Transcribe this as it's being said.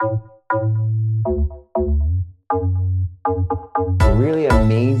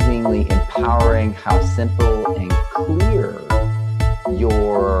showing how simple and clear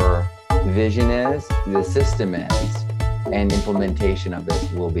your vision is, the system is, and implementation of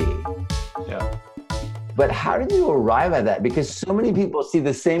it will be. Yeah. But how did you arrive at that? Because so many people see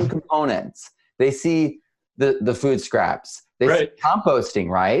the same components. They see the food scraps, they see composting,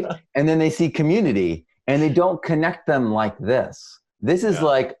 right? And then they see community, and they don't connect them like this. This is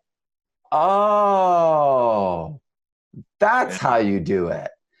like, oh, that's how you do it.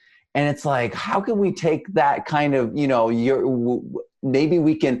 And it's like, how can we take that kind of, you know, maybe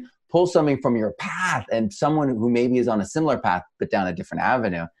we can pull something from your path, and someone who maybe is on a similar path but down a different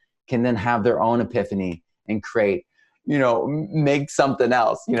avenue can then have their own epiphany and create, you know, make something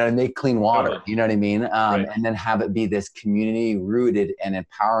else, you know, and make clean water, you know what I mean? And then have it be this community rooted and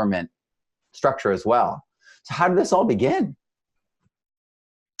empowerment structure as well. So how did this all begin?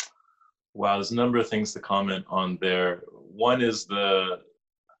 Wow, there's a number of things to comment on there. One is the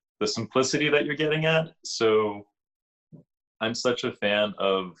simplicity that you're getting at. So I'm such a fan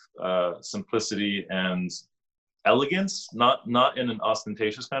of simplicity and elegance, not in an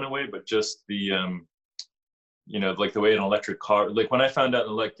ostentatious kind of way, but just the, you know, like the way an electric car, like when I found out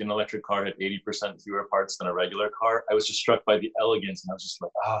like an electric car had 80% fewer parts than a regular car, I was just struck by the elegance, and I was just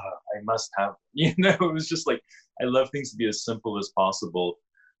like, I must have, you know, it was just like, I love things to be as simple as possible.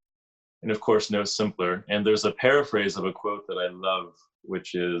 And of course, no simpler. And there's a paraphrase of a quote that I love,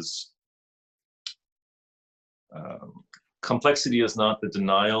 which is, complexity is not the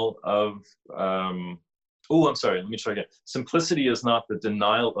denial of, I'm sorry, let me try again. Simplicity is not the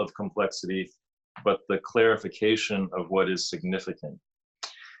denial of complexity, but the clarification of what is significant.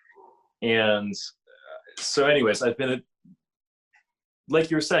 And so anyways, I've been,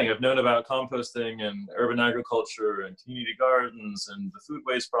 like you were saying, I've known about composting and urban agriculture and community gardens and the food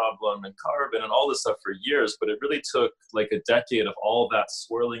waste problem and carbon and all this stuff for years, but it really took like a decade of all that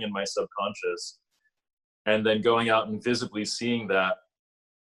swirling in my subconscious, and then going out and visibly seeing that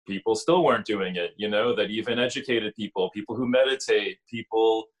people still weren't doing it, you know, that even educated people who meditate,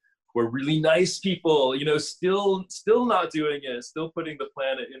 people who are really nice people, you know, still not doing it, still putting the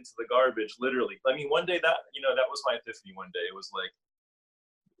planet into the garbage, literally. I mean, one day that, you know, that was my epiphany one day. It was like,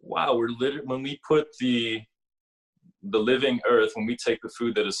 wow, we're literally, when we put the living earth, when we take the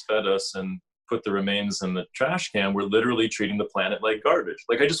food that has fed us and put the remains in the trash can, we're literally treating the planet like garbage.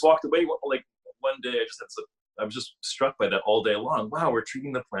 Like I just walked away, like one day I was just struck by that all day long. Wow, we're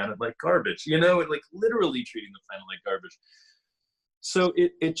treating the planet like garbage, you know, like literally treating the planet like garbage. So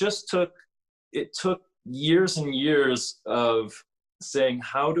it took years and years of saying,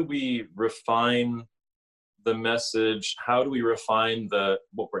 how do we refine the message? How do we refine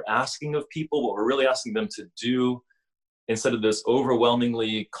what we're asking of people, what we're really asking them to do, instead of this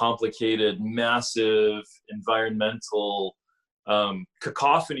overwhelmingly complicated, massive environmental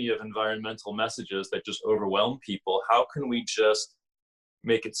cacophony of environmental messages that just overwhelm people? How can we just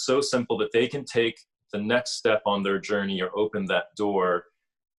make it so simple that they can take the next step on their journey or open that door?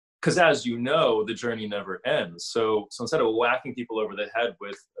 Because as you know, the journey never ends. So instead of whacking people over the head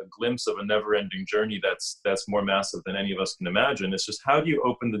with a glimpse of a never-ending journey that's more massive than any of us can imagine, it's just, how do you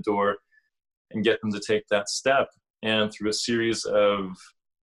open the door and get them to take that step? And through a series of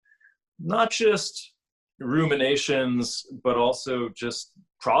not just ruminations, but also just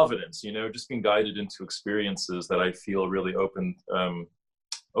providence, you know, just being guided into experiences that I feel really opened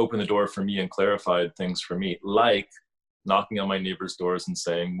the door for me and clarified things for me, like knocking on my neighbor's doors and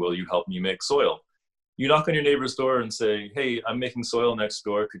saying, will you help me make soil? You knock on your neighbor's door and say, hey, I'm making soil next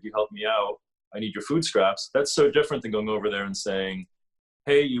door. Could you help me out? I need your food scraps. That's so different than going over there and saying,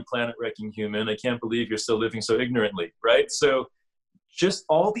 hey, you planet-wrecking human, I can't believe you're still living so ignorantly, right? So just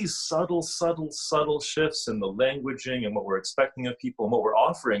all these subtle shifts in the languaging and what we're expecting of people and what we're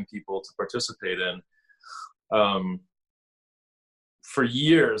offering people to participate in, for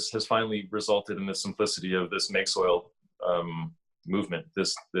years has finally resulted in the simplicity of this Make Soil movement,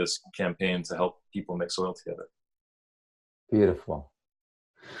 this campaign to help people make soil together. Beautiful.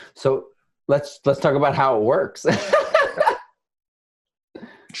 So let's talk about how it works.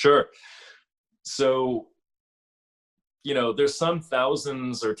 Sure. So, you know, there's some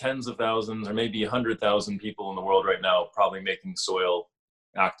thousands or tens of thousands or maybe 100,000 people in the world right now probably making soil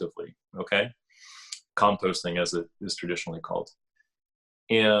actively, okay? Composting, as it is traditionally called.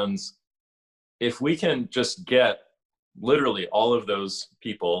 And if we can just get literally all of those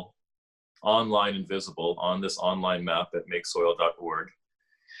people online and visible on this online map at makesoil.org.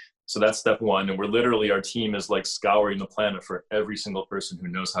 So that's step one. And we're literally, our team is like scouring the planet for every single person who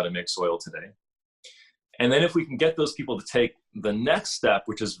knows how to make soil today. And then if we can get those people to take the next step,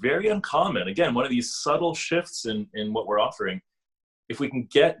 which is very uncommon, again, one of these subtle shifts in what we're offering, if we can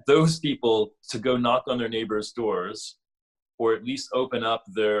get those people to go knock on their neighbors' doors, or at least open up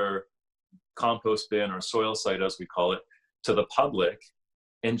their compost bin or soil site, as we call it, to the public,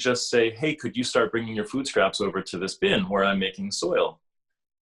 and just say, hey, could you start bringing your food scraps over to this bin where I'm making soil?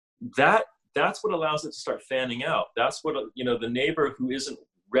 That's what allows it to start fanning out. That's what, you know, the neighbor who isn't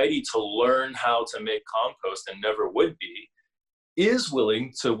ready to learn how to make compost and never would be, is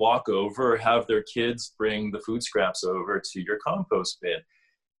willing to walk over or have their kids bring the food scraps over to your compost bin.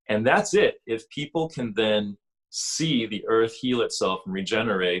 And that's it. If people can then see the earth heal itself and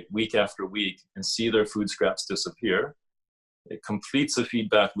regenerate week after week and see their food scraps disappear, it completes a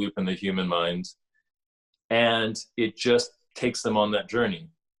feedback loop in the human mind, and it just takes them on that journey.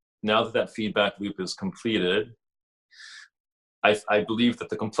 Now that that feedback loop is completed, I believe that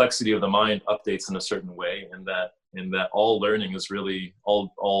the complexity of the mind updates in a certain way, and that all learning is really,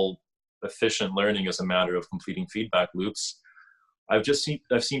 all efficient learning is a matter of completing feedback loops. I've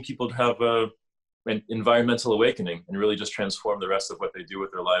seen people have an environmental awakening and really just transform the rest of what they do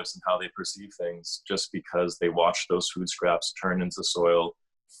with their lives and how they perceive things, just because they watched those food scraps turn into soil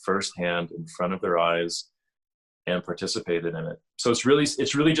firsthand in front of their eyes and participated in it. So it's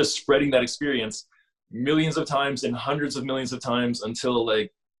really just spreading that experience millions of times and hundreds of millions of times until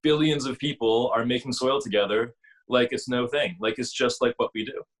like billions of people are making soil together like it's no thing, like it's just like what we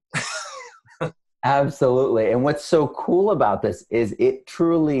do. Absolutely. And what's so cool about this is it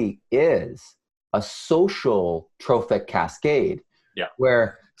truly is a social trophic cascade. Yeah.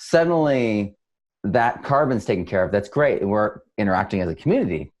 Where suddenly that carbon's taken care of. That's great. And we're interacting as a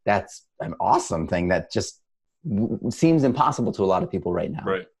community. That's an awesome thing that just seems impossible to a lot of people right now.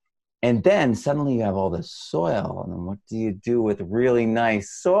 Right. And then suddenly you have all this soil. And then what do you do with really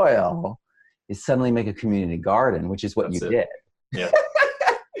nice soil? You suddenly make a community garden, which is what That's you it. did. Yeah.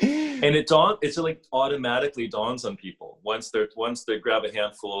 And it's like automatically dawns on people. Once they grab a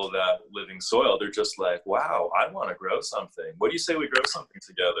handful of that living soil, they're just like, wow, I want to grow something. What do you say we grow something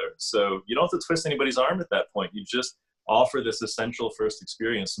together? So you don't have to twist anybody's arm at that point. You just offer this essential first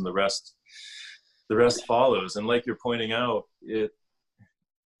experience, and the rest follows. And like you're pointing out,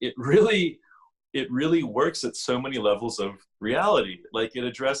 it really works at so many levels of reality. Like it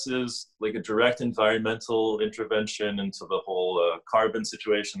addresses like a direct environmental intervention into the whole carbon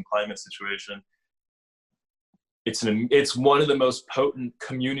situation, climate situation. It's one of the most potent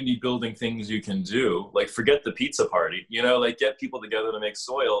community building things you can do. Like forget the pizza party, you know, like get people together to make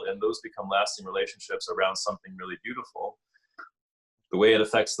soil, and those become lasting relationships around something really beautiful. The way it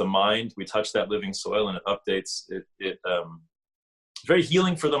affects the mind, we touch that living soil and it updates it. Very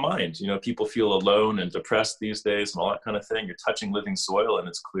healing for the mind. You know, people feel alone and depressed these days and all that kind of thing. You're touching living soil and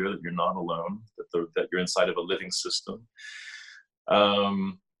it's clear that you're not alone, that you're inside of a living system.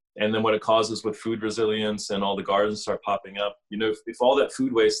 And then what it causes with food resilience, and all the gardens start popping up. You know, if all that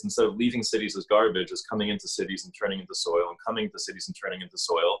food waste, instead of leaving cities as garbage, is coming into cities and turning into soil, and coming into cities and turning into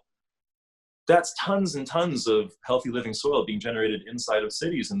soil, that's tons and tons of healthy living soil being generated inside of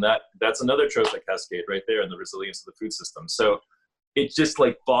cities. And that's another trophic cascade right there in the resilience of the food system. So it just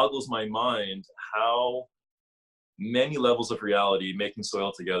like boggles my mind how many levels of reality making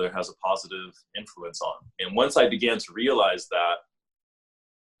soil together has a positive influence on. And once I began to realize that,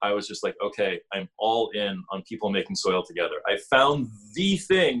 I was just like, okay, I'm all in on people making soil together. I found the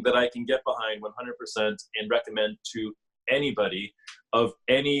thing that I can get behind 100% and recommend to anybody of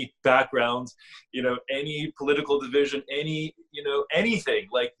any background, you know, any political division, any, you know, anything.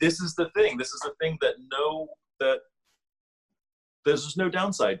 Like this is the thing. This is the thing that there's just no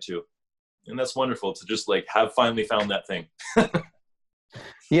downside to. And that's wonderful to just like have finally found that thing.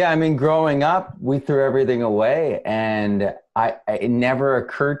 Yeah, I mean, growing up, we threw everything away, and it never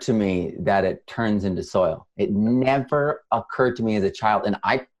occurred to me that it turns into soil. It never occurred to me as a child. And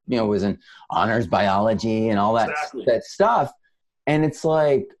I, you know, was in honors biology and all that, Exactly. that stuff. And it's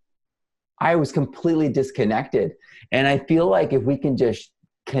like, I was completely disconnected. And I feel like if we can just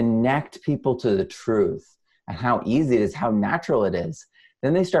connect people to the truth and how easy it is, how natural it is,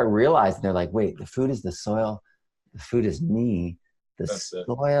 then they start realizing, they're like, wait, the food is the soil, the food is me, the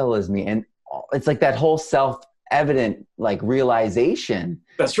soil is me. And it's like that whole self-evident like realization.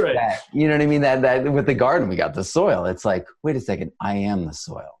 That's right. That, you know what I mean? That with the garden, we got the soil. It's like, wait a second, I am the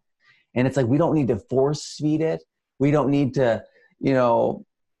soil. And it's like, we don't need to force feed it. We don't need to, we don't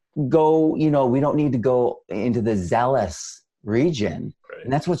need to go into the zealous region. Right.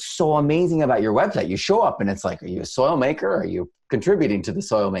 And that's what's so amazing about your website. You show up and it's like, are you a soil maker? Or are you contributing to the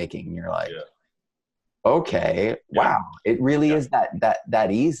soil making? And you're like, okay, wow. It really is that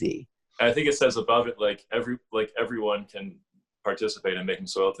easy. I think it says above it, like everyone can participate in making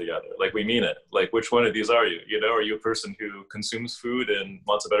soil together. Like, we mean it. Like, which one of these are you? You know, are you a person who consumes food and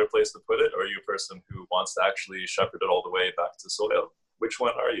wants a better place to put it? Or are you a person who wants to actually shepherd it all the way back to soil? Which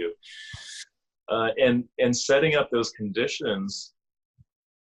one are you? And setting up those conditions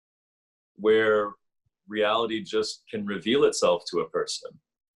where reality just can reveal itself to a person,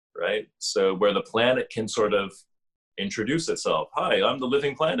 right? So where the planet can sort of introduce itself. Hi, I'm the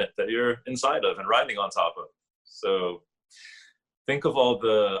living planet that you're inside of and riding on top of. So think of all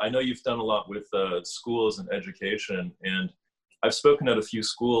the, I know you've done a lot with schools and education, and I've spoken at a few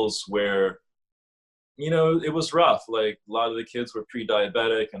schools where, you know, it was rough. Like, a lot of the kids were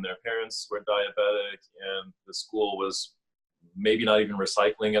pre-diabetic and their parents were diabetic, and the school was maybe not even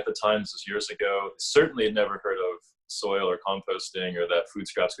recycling at the time. This was years ago. Certainly had never heard of soil or composting, or that food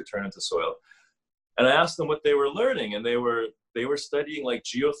scraps could turn into soil. And I asked them what they were learning, and they were studying like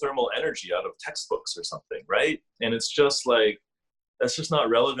geothermal energy out of textbooks or something, right? And it's just like, that's just not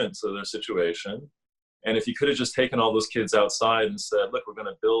relevant to their situation. And if you could have just taken all those kids outside and said, look, we're going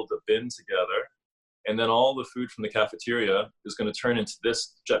to build a bin together, and then all the food from the cafeteria is going to turn into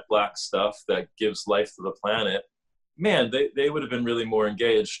this jet black stuff that gives life to the planet, man, they would have been really more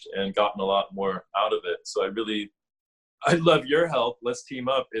engaged and gotten a lot more out of it. So I'd love your help. Let's team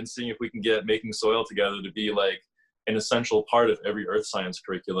up and see if we can get making soil together to be like an essential part of every earth science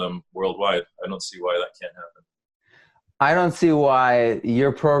curriculum worldwide. I don't see why that can't happen. I don't see why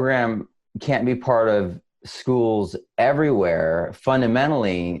your program can't be part of schools everywhere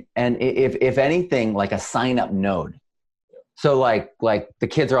fundamentally. And if anything, like a sign up node. So like the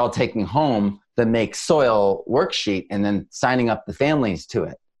kids are all taking home the Make Soil worksheet and then signing up the families to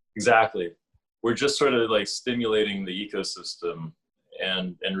it. Exactly. We're just sort of like stimulating the ecosystem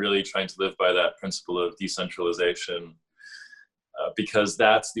and really trying to live by that principle of decentralization, because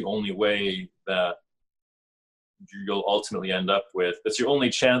that's the only way that you'll ultimately end up with. That's your only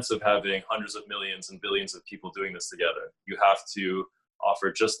chance of having hundreds of millions and billions of people doing this together. You have to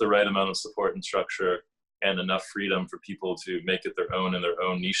offer just the right amount of support and structure and enough freedom for people to make it their own in their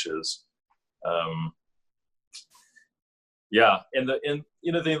own niches. Yeah, and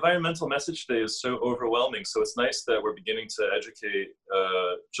you know, the environmental message today is so overwhelming. So it's nice that we're beginning to educate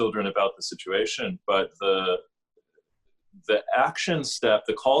children about the situation, but the action step,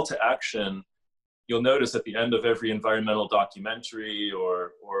 the call to action, you'll notice at the end of every environmental documentary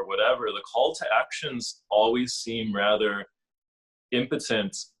or whatever, the call to actions always seem rather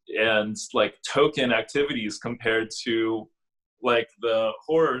impotent and like token activities compared to like the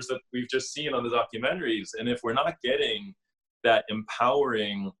horrors that we've just seen on the documentaries. And if we're not getting that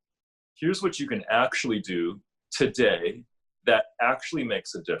empowering, here's what you can actually do today that actually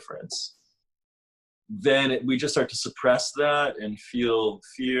makes a difference, then we just start to suppress that and feel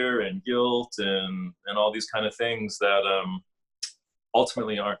fear and guilt and all these kind of things that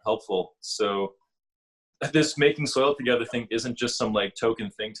ultimately aren't helpful. So this making soil together thing isn't just some like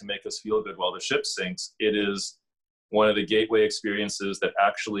token thing to make us feel good while the ship sinks. It is one of the gateway experiences that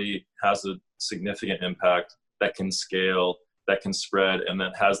actually has a significant impact, that can scale, that can spread, and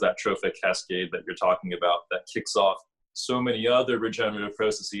that has that trophic cascade that you're talking about, that kicks off so many other regenerative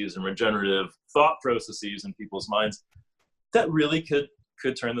processes and regenerative thought processes in people's minds that really could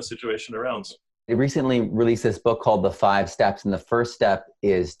turn the situation around. They recently released this book called The 5 Steps, and the first step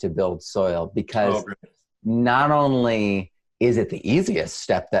is to build soil, because not only is it the easiest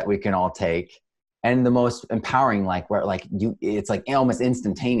step that we can all take and the most empowering, like where like you, it's like almost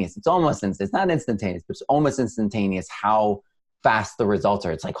instantaneous. It's not instantaneous, but it's almost instantaneous how fast the results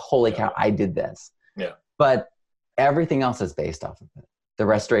are. It's like, holy cow, I did this. Yeah. But everything else is based off of it. The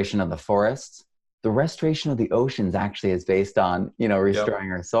restoration of the forests, the restoration of the oceans actually is based on, you know,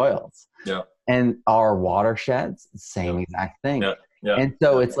 restoring our soils. Yeah. And our watersheds, same exact thing. Yeah. Yeah. And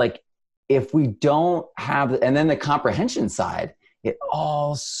so it's like, if we don't have, and then the comprehension side, it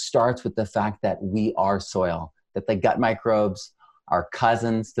all starts with the fact that we are soil, that the gut microbes are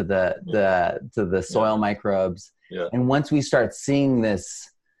cousins to the soil microbes. Yeah. And once we start seeing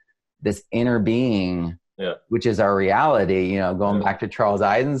this inner being, which is our reality, you know, going back to Charles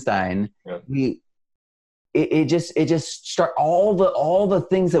Eisenstein, it just start all the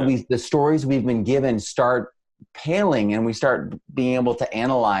things that the stories we've been given start paling, and we start being able to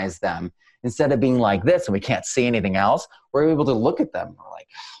analyze them instead of being like this and we can't see anything else. We're able to look at them. We're like,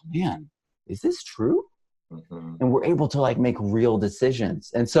 oh, man, is this true? Mm-hmm. And we're able to like make real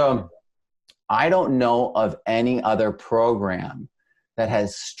decisions. And so I don't know of any other program that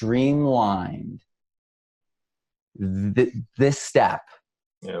has streamlined this step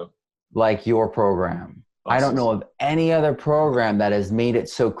like your program. Awesome. I don't know of any other program that has made it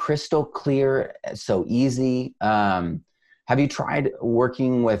so crystal clear, so easy, Have you tried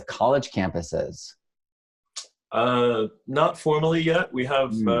working with college campuses? Not formally yet. We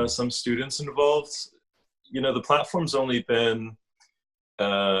have Mm. some students involved. You know, the platform's only been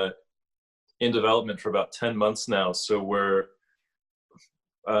uh, in development for about 10 months now, so we're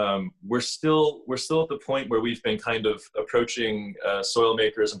still at the point where we've been kind of approaching soil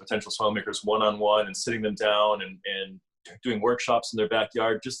makers and potential soil makers one-on-one and sitting them down and doing workshops in their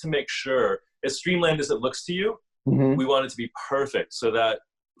backyard just to make sure, as streamlined as it looks to you, Hmm. we want it to be perfect so that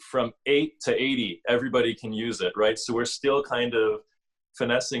from 8 to 80 everybody can use it, right? So we're still kind of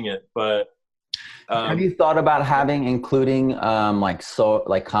finessing it, but Have um, you thought about having including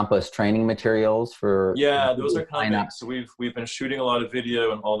like compost training materials for yeah, people those who are sign up? coming. So we've been shooting a lot of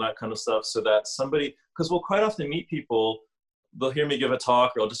video and all that kind of stuff so that somebody, because we'll quite often meet people, they'll hear me give a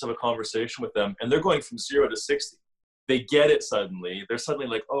talk or I'll just have a conversation with them and they're going from 0 to 60. They get it suddenly. They're suddenly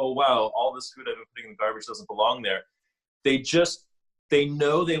like, oh wow, all this food I've been putting in the garbage doesn't belong there. They just, they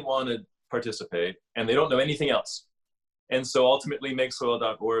know they want to participate and they don't know anything else. And so ultimately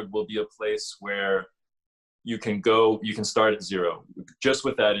makesoil.org will be a place where you can go, you can start at 0 just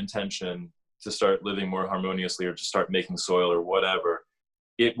with that intention to start living more harmoniously or to start making soil or whatever.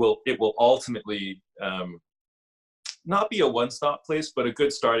 It will ultimately not be a one-stop place, but a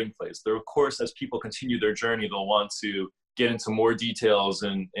good starting place. There, of course, as people continue their journey, they'll want to get into more details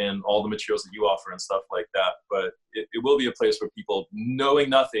and all the materials that you offer and stuff like that. But it will be a place where people knowing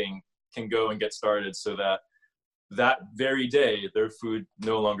nothing can go and get started so that that very day their food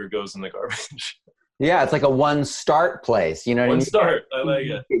no longer goes in the garbage. Yeah, it's like a one start place. You know what I One mean? start. I like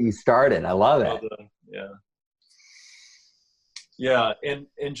Get it. you started. I love Well it. done. Yeah. Yeah.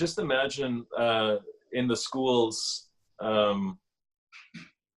 And just imagine in the schools um,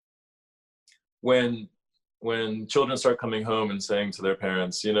 when children start coming home and saying to their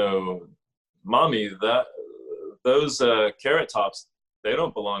parents, you know, mommy, that those carrot tops, they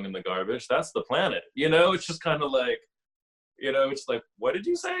don't belong in the garbage. That's the planet. You know, it's just kind of like, you know, it's like, what did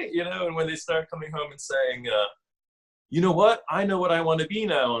you say? You know, and when they start coming home and saying, you know what? I know what I want to be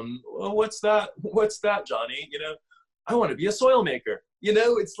now. And well, what's that? What's that, Johnny? You know, I want to be a soil maker. You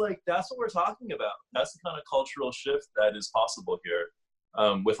know, it's like, that's what we're talking about. That's the kind of cultural shift that is possible here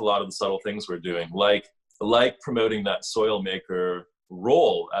with a lot of the subtle things we're doing, like promoting that soil maker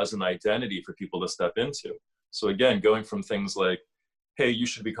role as an identity for people to step into. So again, going from things like, hey, you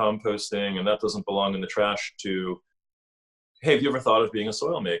should be composting and that doesn't belong in the trash to, hey, have you ever thought of being a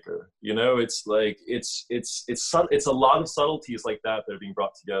soil maker? You know, it's like it's a lot of subtleties like that that are being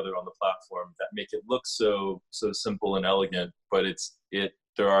brought together on the platform that make it look so simple and elegant. But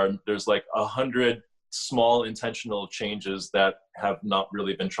there's like 100 small intentional changes that have not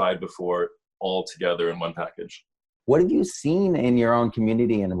really been tried before all together in one package. What have you seen in your own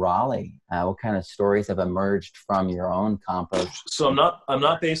community in Raleigh? What kind of stories have emerged from your own compost? So I'm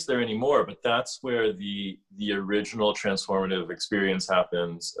not based there anymore, but that's where the original transformative experience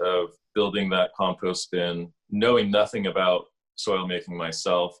happens of building that compost bin, knowing nothing about soil making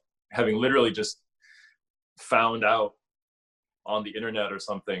myself, having literally just found out on the internet or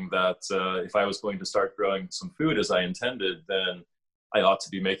something that if I was going to start growing some food as I intended, then I ought to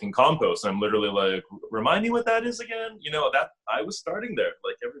be making compost. And I'm literally like, remind me what that is again? You know, that I was starting there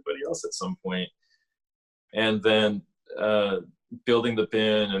like everybody else at some point. And then uh, building the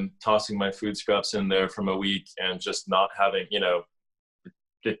bin and tossing my food scraps in there from a week and just not having, you know,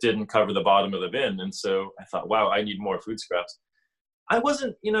 it didn't cover the bottom of the bin. And so I thought, wow, I need more food scraps. I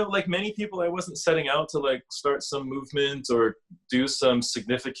wasn't, you know, like many people, I wasn't setting out to like start some movement or do some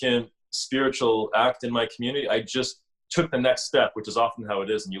significant spiritual act in my community. I just took the next step, which is often how it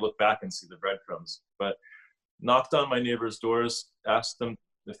is. And you look back and see the breadcrumbs. But knocked on my neighbors' doors, asked them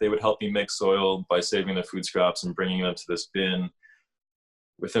if they would help me make soil by saving their food scraps and bringing them to this bin.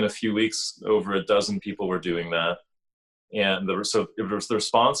 Within a few weeks, over a dozen people were doing that. And the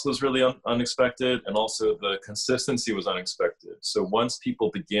response was really unexpected, and also the consistency was unexpected. So once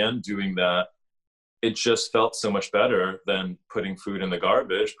people began doing that, it just felt so much better than putting food in the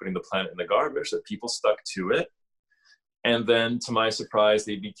garbage, putting the planet in the garbage, that people stuck to it. And then to my surprise,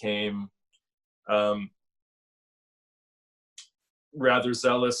 they became rather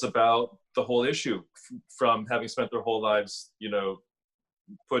zealous about the whole issue from having spent their whole lives, you know,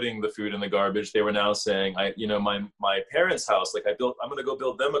 putting the food in the garbage. They were now saying, my parents' house, like I'm going to go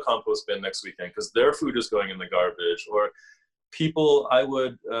build them a compost bin next weekend because their food is going in the garbage. Or people, I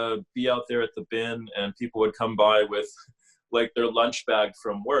would be out there at the bin and people would come by with like their lunch bag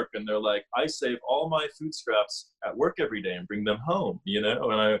from work. And they're like, I save all my food scraps at work every day and bring them home, you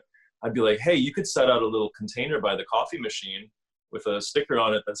know? And I'd be like, hey, you could set out a little container by the coffee machine with a sticker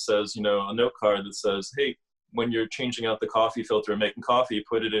on it that says, you know, a note card that says, hey, when you're changing out the coffee filter and making coffee,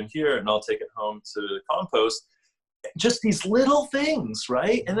 put it in here and I'll take it home to compost. Just these little things,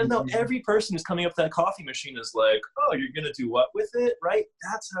 right? And then now every person who's coming up to that coffee machine is like, oh, you're going to do what with it, right?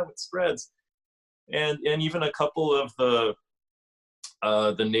 That's how it spreads. And even a couple of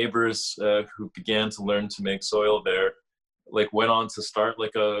the neighbors who began to learn to make soil there, like went on to start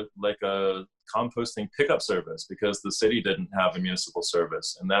like a composting pickup service, because the city didn't have a municipal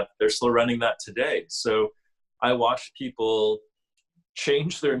service, and that they're still running that today. So I watched people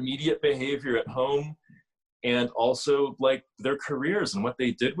change their immediate behavior at home, and also like their careers and what they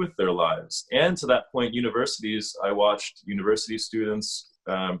did with their lives. And to that point, universities, I watched university students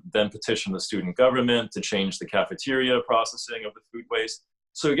then petition the student government to change the cafeteria processing of the food waste.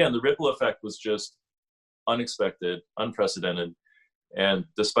 So again, the ripple effect was just unexpected, unprecedented. And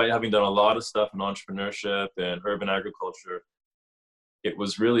despite having done a lot of stuff in entrepreneurship and urban agriculture, it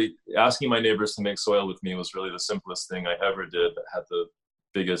was really, asking my neighbors to make soil with me was really the simplest thing I ever did that had the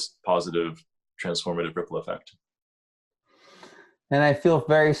biggest positive transformative ripple effect. And I feel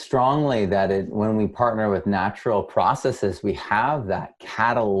very strongly that when we partner with natural processes, we have that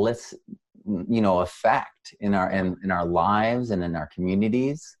catalyst, effect in our lives and in our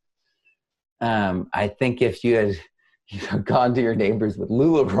communities. I think if you had gone to your neighbors with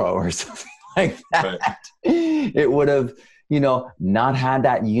LuLaRoe or something like that, right, it would have, not had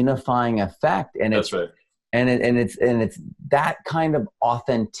that unifying effect. And that's right. And it's that kind of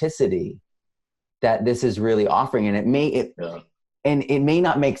authenticity that this is really offering. And it may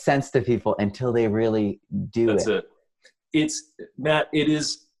not make sense to people until they really do it. That's it. It's, Matt, it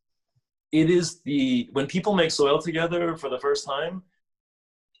is when people make soil together for the first time,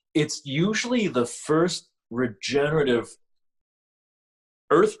 it's usually the first regenerative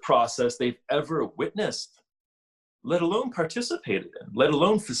earth process they've ever witnessed, let alone participated in, let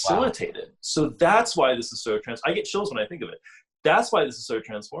alone facilitated. Wow. So that's why this is so I get chills when I think of it. That's why this is so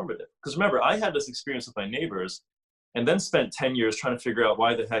transformative. Because remember, I had this experience with my neighbors and then spent 10 years trying to figure out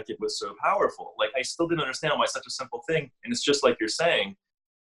why the heck it was so powerful. Like, I still didn't understand why such a simple thing. And it's just like you're saying.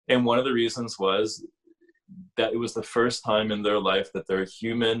 And one of the reasons was that it was the first time in their life that their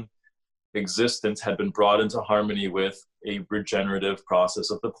human existence had been brought into harmony with a regenerative process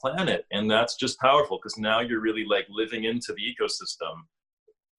of the planet. And that's just powerful, because now you're really like living into the ecosystem,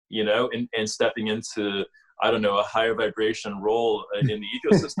 and stepping into, I don't know, a higher vibration role in the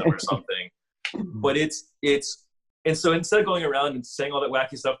ecosystem or something. But and so instead of going around and saying all that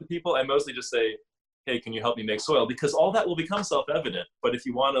wacky stuff to people, I mostly just say, hey, can you help me make soil? Because all that will become self-evident. But if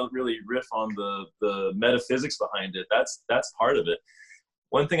you want to really riff on the metaphysics behind it, that's part of it.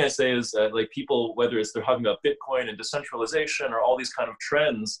 One thing I say is like people, whether it's they're talking about Bitcoin and decentralization or all these kind of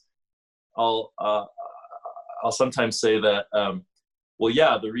trends, I'll sometimes say that,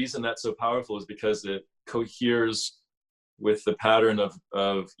 the reason that's so powerful is because it coheres with the pattern of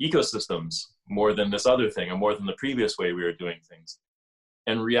ecosystems more than this other thing, or more than the previous way we were doing things.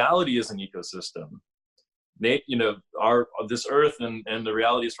 And reality is an ecosystem. This earth and the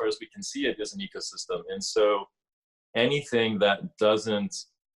reality as far as we can see it is an ecosystem. And so anything that doesn't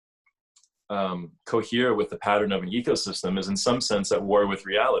cohere with the pattern of an ecosystem is in some sense at war with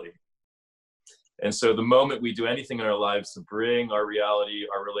reality. And so the moment we do anything in our lives to bring our reality,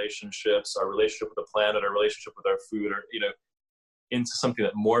 our relationships, our relationship with the planet, our relationship with our food, or, into something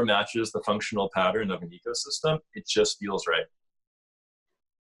that more matches the functional pattern of an ecosystem, it just feels right.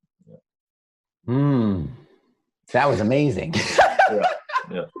 That was amazing.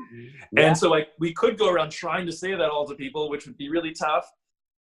 Yeah. And so we could go around trying to say that all to people, which would be really tough.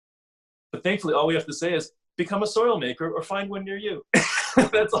 But thankfully, all we have to say is become a soil maker or find one near you.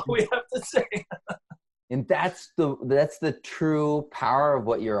 That's all we have to say. And that's the true power of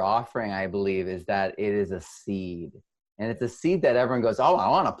what you're offering, I believe, is that it is a seed. And it's a seed that everyone goes, oh, I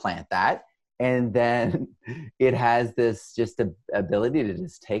want to plant that. And then it has this just ability to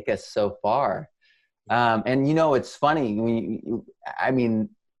just take us so far. And it's funny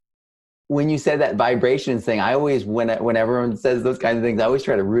when you said that vibrations thing, I always, when everyone says those kinds of things, I always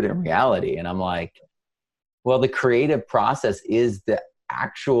try to root in reality. And I'm like, well, the creative process is the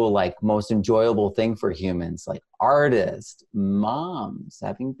actual, most enjoyable thing for humans, like artists, moms,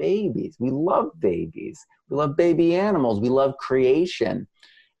 having babies. We love babies. We love baby animals. We love creation.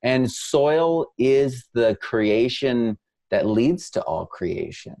 And soil is the creation that leads to all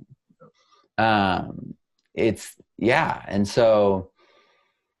creation. And so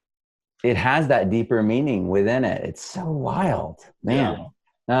it has that deeper meaning within it. It's so wild, man.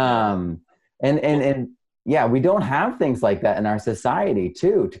 Yeah. We don't have things like that in our society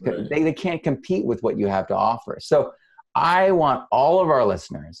too. Right. They can't compete with what you have to offer. So I want all of our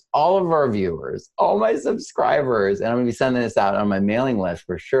listeners, all of our viewers, all my subscribers, and I'm going to be sending this out on my mailing list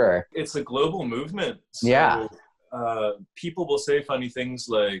for sure. It's a global movement. Yeah. So people will say funny things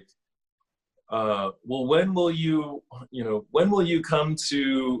like, well, when will you come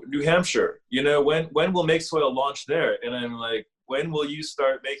to New Hampshire? When will Make Soil launch there? And I'm like, when will you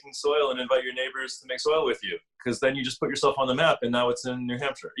start making soil and invite your neighbors to make soil with you? Because then you just put yourself on the map and now it's in New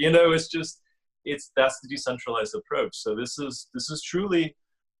Hampshire. That's the decentralized approach. So this is truly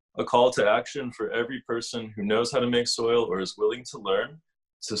a call to action for every person who knows how to make soil or is willing to learn,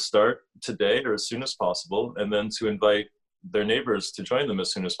 to start today or as soon as possible, and then to invite their neighbors to join them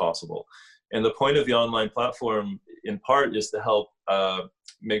as soon as possible. And the point of the online platform, in part, is to help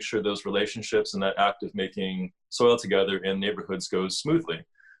make sure those relationships and that act of making soil together in neighborhoods goes smoothly.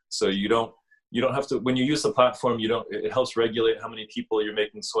 So you don't have to, when you use the platform, it helps regulate how many people you're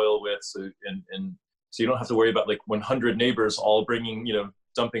making soil with. So you don't have to worry about like 100 neighbors all bringing,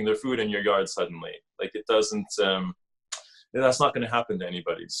 dumping their food in your yard suddenly. Like it doesn't, that's not going to happen to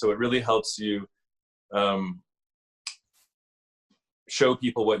anybody. So it really helps you show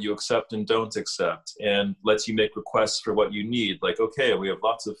people what you accept and don't accept, and lets you make requests for what you need. Like, okay, we have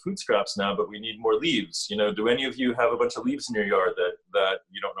lots of food scraps now, but we need more leaves. Do any of you have a bunch of leaves in your yard that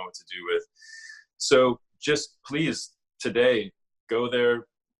you don't know what to do with? So just please today, go there,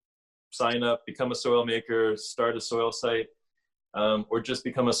 sign up, become a soil maker, start a soil site, or just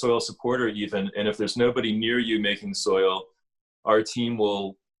become a soil supporter even. And if there's nobody near you making soil, our team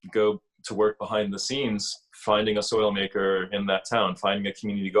will go to work behind the scenes, finding a soil maker in that town, finding a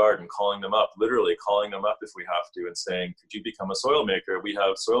community garden, calling them up, literally calling them up if we have to, and saying, could you become a soil maker? We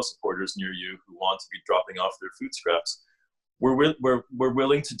have soil supporters near you who want to be dropping off their food scraps. We're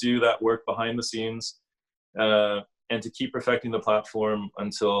willing to do that work behind the scenes, and to keep perfecting the platform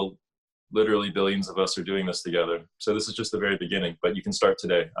until literally billions of us are doing this together. So this is just the very beginning, but you can start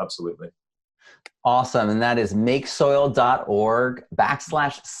today. Absolutely. Awesome. And that is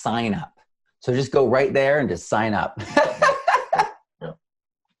makesoil.org/sign up. So just go right there and just sign up. Yeah.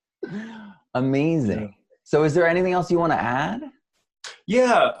 Amazing. Yeah. So is there anything else you want to add?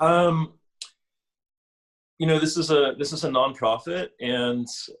 Yeah. This is a nonprofit, and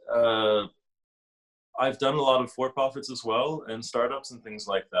I've done a lot of for-profits as well, and startups and things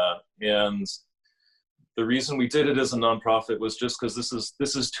like that. And the reason we did it as a nonprofit was just because this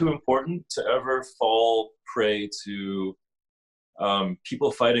is too important to ever fall prey to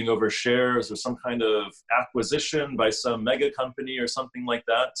people fighting over shares or some kind of acquisition by some mega company or something like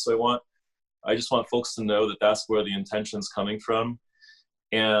that. So I just want folks to know that that's where the intention's coming from,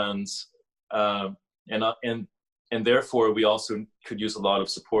 and therefore we also could use a lot of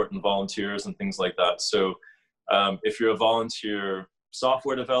support and volunteers and things like that. So if you're a volunteer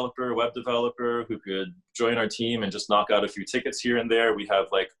software developer, web developer who could join our team and just knock out a few tickets here and there, we have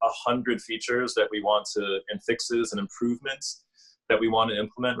like 100 features that we want to, and fixes and improvements that we want to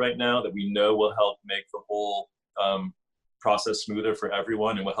implement right now that we know will help make the whole process smoother for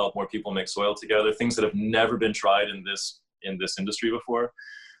everyone and will help more people make soil together, things that have never been tried in this industry before.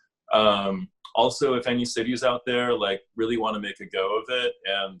 Also, if any cities out there like really want to make a go of it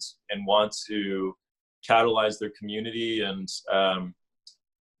and want to catalyze their community, and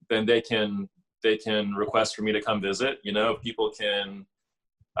then they can request for me to come visit. People can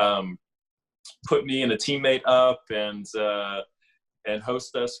put me and a teammate up and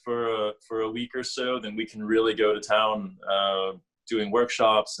host us for a week or so. Then we can really go to town doing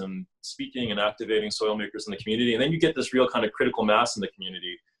workshops and speaking and activating soil makers in the community. And then you get this real kind of critical mass in the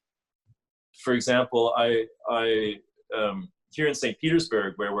community. For example, I here in St.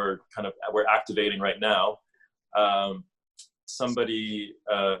 Petersburg, where we're activating right now, somebody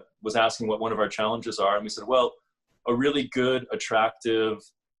was asking what one of our challenges are, and we said, well, a really good, attractive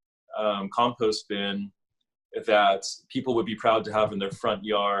compost bin that people would be proud to have in their front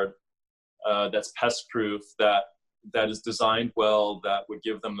yard, that's pest proof, that is designed well, that would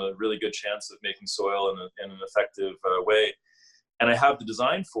give them a really good chance of making soil in an effective way. And I have the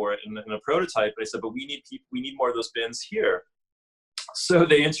design for it in a prototype. I said, but we need more of those bins here. So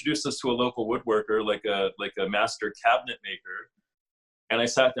they introduced us to a local woodworker, like a master cabinet maker. And I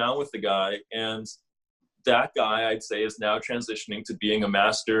sat down with the guy, and that guy, I'd say, is now transitioning to being a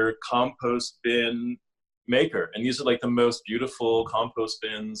master compost bin maker. And these are like the most beautiful compost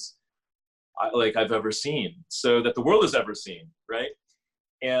bins I've ever seen, so that the world has ever seen, right?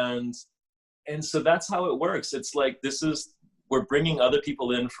 And so that's how it works. It's like we're bringing other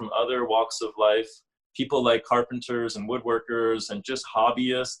people in from other walks of life, people like carpenters and woodworkers and just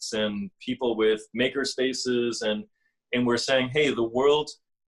hobbyists and people with maker spaces, and we're saying, hey, the world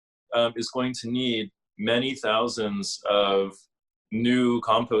is going to need many thousands of new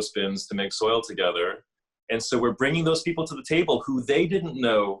compost bins to make soil together. And so we're bringing those people to the table who they didn't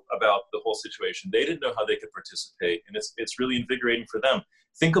know about the whole situation. They didn't know how they could participate. And it's really invigorating for them.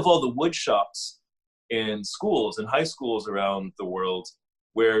 Think of all the wood shops in schools and high schools around the world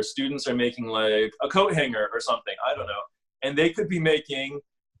where students are making like a coat hanger or something, I don't know. And they could be making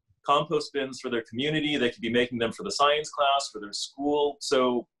compost bins for their community. They could be making them for the science class, for their school.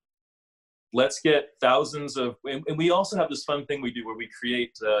 So let's get thousands of, and we also have this fun thing we do where we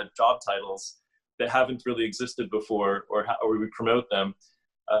create job titles that haven't really existed before, or we promote them,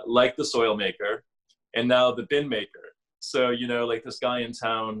 like the soil maker, and now the bin maker. So, you know, like this guy in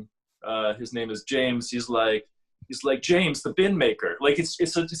town, his name is James. He's like James, the bin maker. Like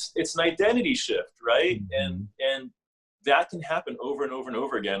it's an identity shift, right? Mm-hmm. And that can happen over and over and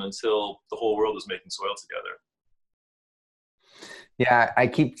over again until the whole world is making soil together. Yeah, I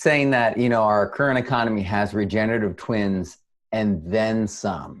keep saying that, you know, our current economy has regenerative twins and then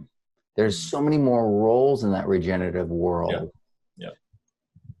some. There's so many more roles in that regenerative world. Yeah.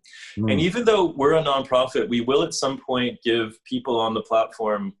 And even though we're a nonprofit, we will at some point give people on the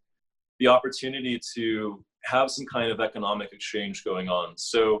platform the opportunity to have some kind of economic exchange going on.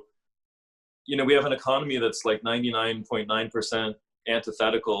 So, you know, we have an economy that's like 99.9%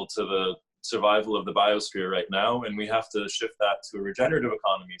 antithetical to the survival of the biosphere right now, and we have to shift that to a regenerative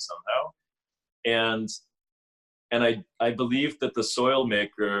economy somehow. And I believe that the soil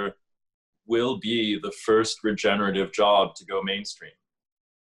maker will be the first regenerative job to go mainstream,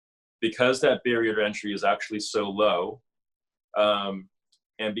 because that barrier to entry is actually so low,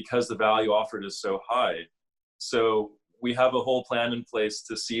 and because the value offered is so high. So we have a whole plan in place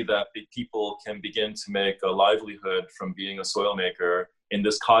to see that people can begin to make a livelihood from being a soil maker in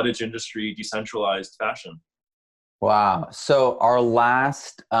this cottage industry, decentralized fashion. Wow. So our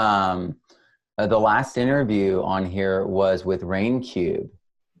last, the last interview on here was with Rain Cube.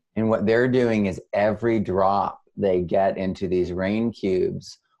 And what they're doing is every drop they get into these rain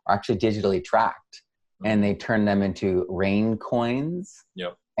cubes are actually digitally tracked, and they turn them into rain coins.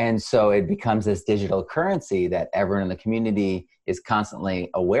 Yep. And so it becomes this digital currency that everyone in the community is constantly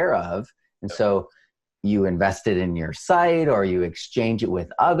aware of. And so you invest it in your site or you exchange it with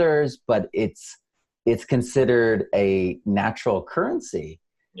others, but it's considered a natural currency.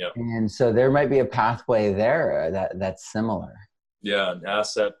 Yep. And so there might be a pathway there that's similar. Yeah, an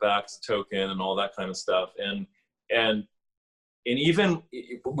asset-backed token and all that kind of stuff. And even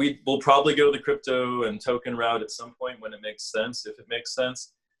we'll probably go the crypto and token route at some point when it makes sense, if it makes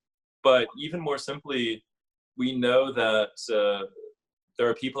sense. But even more simply, we know that there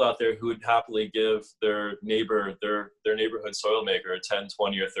are people out there who would happily give their neighbor, their neighborhood soil maker 10,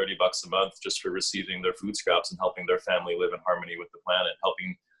 20, or $30 a month just for receiving their food scraps and helping their family live in harmony with the planet,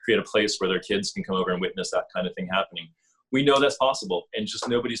 helping create a place where their kids can come over and witness that kind of thing happening. We know that's possible, and just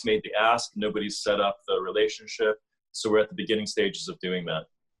nobody's made the ask, nobody's set up the relationship. So we're at the beginning stages of doing that.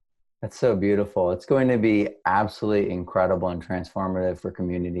 That's so beautiful. It's going to be absolutely incredible and transformative for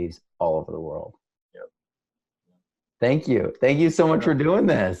communities all over the world. Yep. Thank you. Thank you so much for doing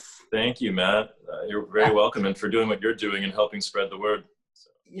this. Thank you, Matt. You're very welcome, and for doing what you're doing and helping spread the word.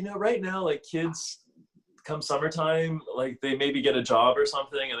 So, you know, right now, like kids, come summertime, like they maybe get a job or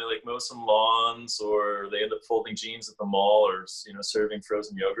something and they like mow some lawns, or they end up folding jeans at the mall, or, you know, serving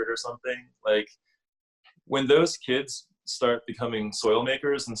frozen yogurt or something. Like when those kids start becoming soil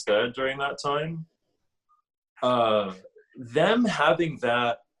makers instead during that time, them having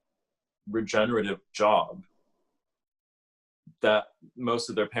that regenerative job that most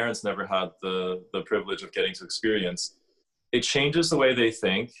of their parents never had the privilege of getting to experience, it changes the way they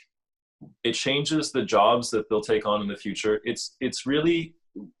think. It changes the jobs that they'll take on in the future. It's really,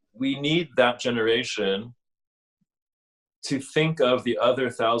 we need that generation to think of the other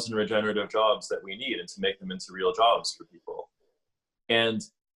 1,000 regenerative jobs that we need and to make them into real jobs for people. And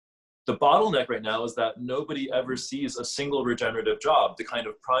the bottleneck right now is that nobody ever sees a single regenerative job to kind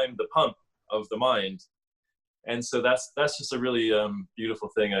of prime the pump of the mind. And so that's just a really beautiful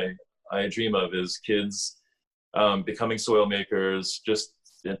thing I dream of, is kids becoming soil makers just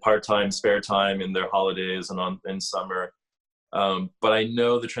in part-time, spare time in their holidays and in summer. But I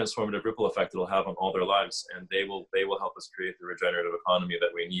know the transformative ripple effect it'll have on all their lives, and they will help us create the regenerative economy that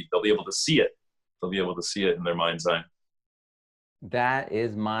we need. They'll be able to see it. They'll be able to see it in their mind's eye. That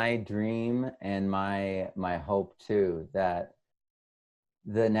is my dream and my hope too, that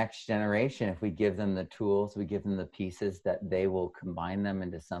the next generation, if we give them the tools, we give them the pieces, that they will combine them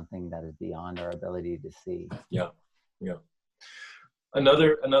into something that is beyond our ability to see. Yeah.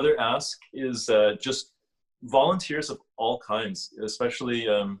 Another ask is just volunteers of all kinds, especially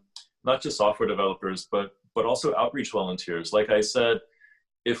not just software developers, but also outreach volunteers. Like I said,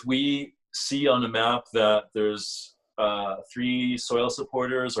 if we see on a map that there's 3 soil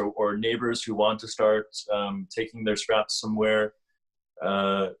supporters or neighbors who want to start taking their scraps somewhere,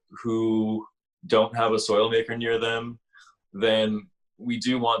 who don't have a SoilMaker near them, then we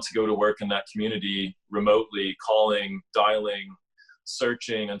do want to go to work in that community remotely, calling, dialing,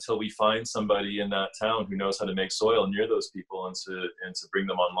 searching until we find somebody in that town who knows how to make soil near those people, and to bring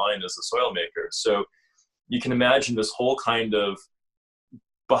them online as a soil maker. So you can imagine this whole kind of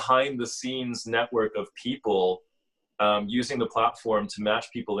behind the scenes network of people using the platform to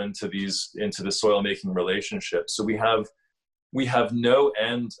match people into the soil making relationships. So we have no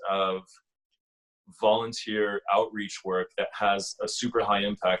end of volunteer outreach work that has a super high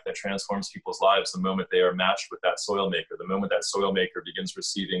impact that transforms people's lives the moment they are matched with that soil maker, the moment that soil maker begins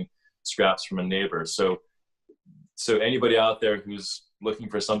receiving scraps from a neighbor. So anybody out there who's looking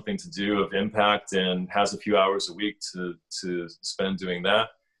for something to do of impact and has a few hours a week to spend doing that,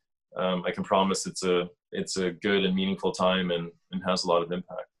 I can promise it's a good and meaningful time and has a lot of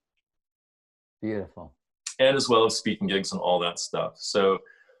impact. Beautiful. And as well as speaking gigs and all that stuff. So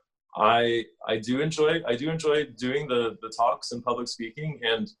I do enjoy doing the talks and public speaking,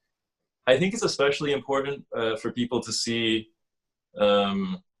 and I think it's especially important for people to see,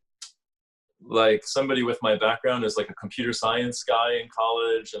 like somebody with my background as like a computer science guy in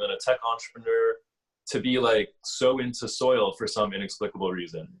college and then a tech entrepreneur, to be like so into soil for some inexplicable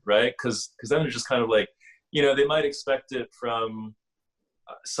reason, right? Because then it's just kind of like, you know, they might expect it from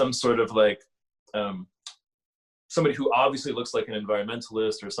some sort of like somebody who obviously looks like an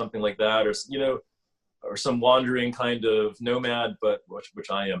environmentalist or something like that, or, you know, or some wandering kind of nomad, but which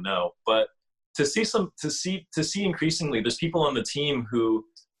I am now. But to see increasingly, there's people on the team who,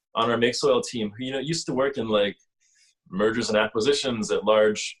 on our Make Soil team, who, you know, used to work in like mergers and acquisitions at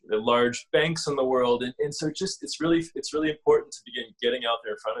large banks in the world, and so it's really important to begin getting out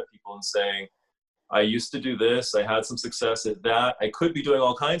there in front of people and saying, I used to do this, I had some success at that, I could be doing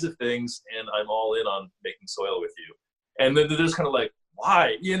all kinds of things, and I'm all in on making soil with you. And then they're just kind of like,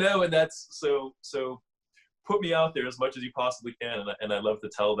 why? You know, and that's so put me out there as much as you possibly can, and I love to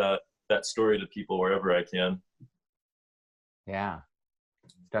tell that story to people wherever I can. Yeah.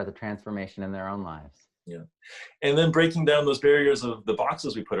 Start the transformation in their own lives. Yeah. And then breaking down those barriers of the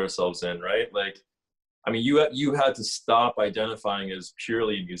boxes we put ourselves in, right? Like, I mean, you had to stop identifying as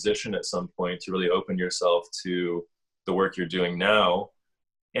purely a musician at some point to really open yourself to the work you're doing now.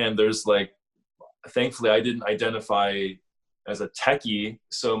 And there's like, thankfully, I didn't identify as a techie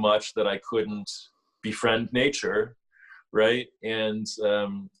so much that I couldn't befriend nature, right? And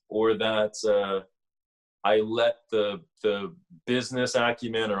or that I let the business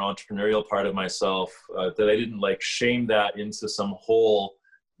acumen or entrepreneurial part of myself, that I didn't like shame that into some hole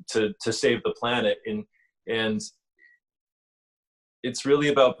to save the planet. And it's really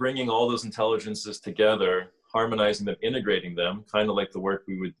about bringing all those intelligences together, harmonizing them, integrating them, kind of like the work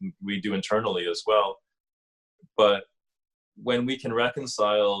we do internally as well. But when we can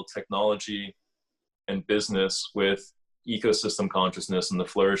reconcile technology and business with ecosystem consciousness and the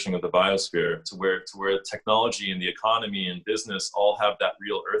flourishing of the biosphere, to where technology and the economy and business all have that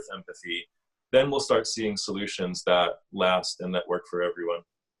real earth empathy, then we'll start seeing solutions that last and that work for everyone.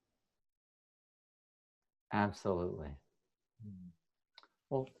 Absolutely.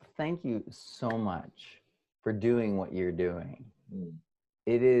 Well, thank you so much for doing what you're doing.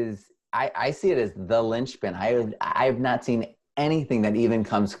 It is, I see it as the linchpin. I have not seen anything that even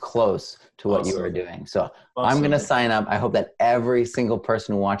comes close to what you are doing. So I'm going to sign up. I hope that every single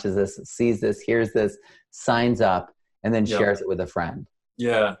person who watches this, sees this, hears this, signs up, and then shares it with a friend.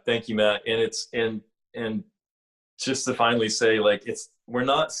 Yeah. Thank you, Matt. And it's, and just to finally say, like, we're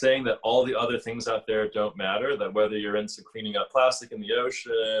not saying that all the other things out there don't matter, that whether you're into cleaning up plastic in the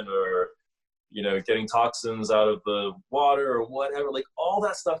ocean or, you know, getting toxins out of the water or whatever, like all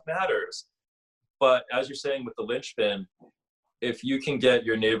that stuff matters. But as you're saying with the linchpin, if you can get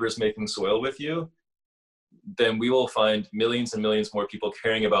your neighbors making soil with you, then we will find millions and millions more people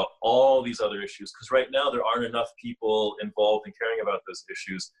caring about all these other issues. Because right now there aren't enough people involved in caring about those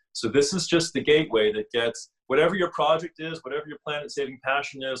issues. So this is just the gateway that gets whatever your project is, whatever your planet-saving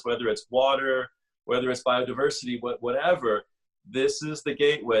passion is, whether it's water, whether it's biodiversity, whatever, this is the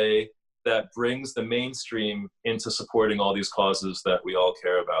gateway that brings the mainstream into supporting all these causes that we all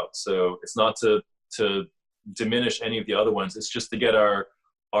care about. So it's not to diminish any of the other ones. It's just to get our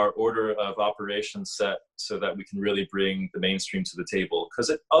order of operations set so that we can really bring the mainstream to the table.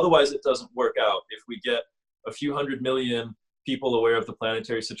 Because otherwise it doesn't work out. If we get a few 100 million people aware of the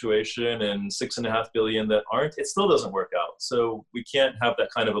planetary situation and 6.5 billion that aren't, it still doesn't work out. So we can't have that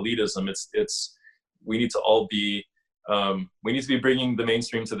kind of elitism. We need to all be, we need to be bringing the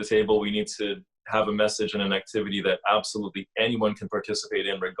mainstream to the table. We need to have a message and an activity that absolutely anyone can participate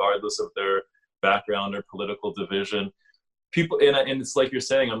in, regardless of their background or political division. People, and it's like you're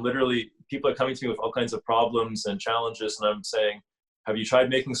saying, people are coming to me with all kinds of problems and challenges, and I'm saying, have you tried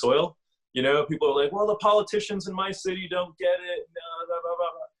making soil? You know, people are like, well, the politicians in my city don't get it. Blah, blah, blah,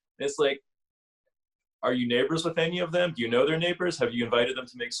 blah. It's like, are you neighbors with any of them? Do you know their neighbors? Have you invited them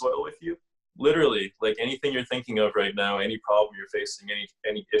to make soil with you? Literally, like anything you're thinking of right now, any problem you're facing,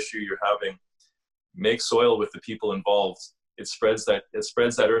 any issue you're having, make soil with the people involved. It spreads that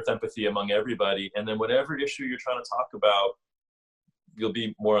earth empathy among everybody. And then whatever issue you're trying to talk about, you'll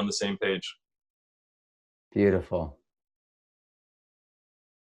be more on the same page. Beautiful.